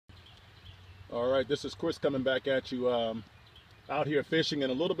All right, this is Chris coming back at you. Out here fishing in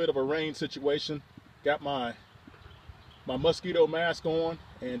a little bit of a rain situation. Got my mosquito mask on,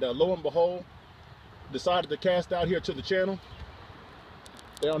 and lo and behold, decided to cast out here to the channel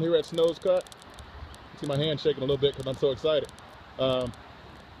down here at Snow's Cut. See my hand shaking a little bit because I'm so excited. And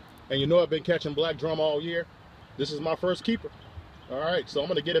you know I've been catching black drum all year. This is my first keeper. All right, so I'm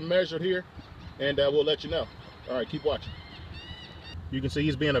gonna get him measured here, and we'll let you know. All right, keep watching. You can see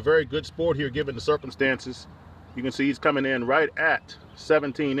he's being a very good sport here given the circumstances. You can see he's coming in right at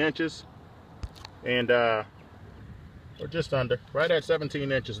 17 inches, and or just under, right at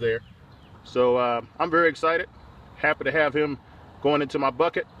 17 inches there. So I'm very excited, happy to have him going into my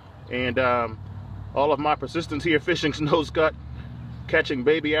bucket, and all of my persistence here fishing Snow's Cut, catching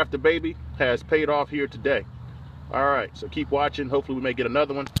baby after baby, has paid off here today. All right, so keep watching. Hopefully we may get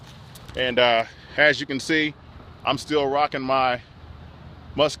another one. And as you can see, I'm still rocking my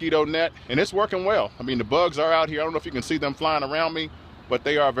mosquito net, and it's working well. I mean, the bugs are out here. I don't know if you can see them flying around me, but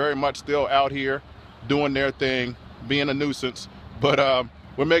they are very much still out here doing their thing, being a nuisance. But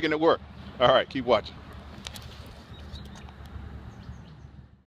we're making it work. All right, keep watching.